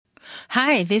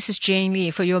Hi, this is Jane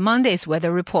Lee for your Monday's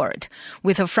weather report.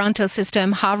 With a frontal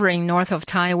system hovering north of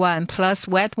Taiwan plus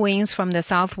wet winds from the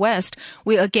southwest,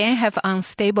 we again have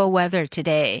unstable weather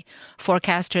today.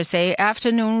 Forecasters say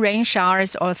afternoon rain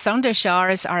showers or thunder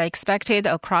showers are expected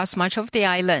across much of the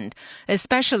island,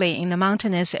 especially in the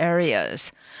mountainous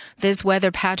areas. This weather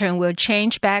pattern will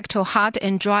change back to hot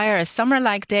and drier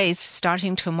summer-like days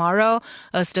starting tomorrow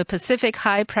as the Pacific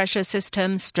high-pressure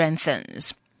system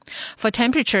strengthens. For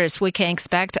temperatures, we can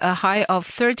expect a high of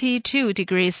 32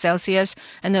 degrees Celsius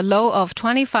and a low of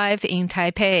 25 in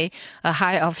Taipei, a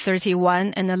high of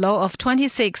 31 and a low of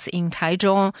 26 in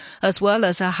Taichung, as well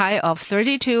as a high of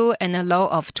 32 and a low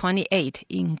of 28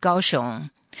 in Kaohsiung.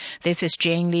 This is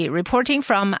Jane Lee reporting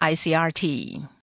from ICRT.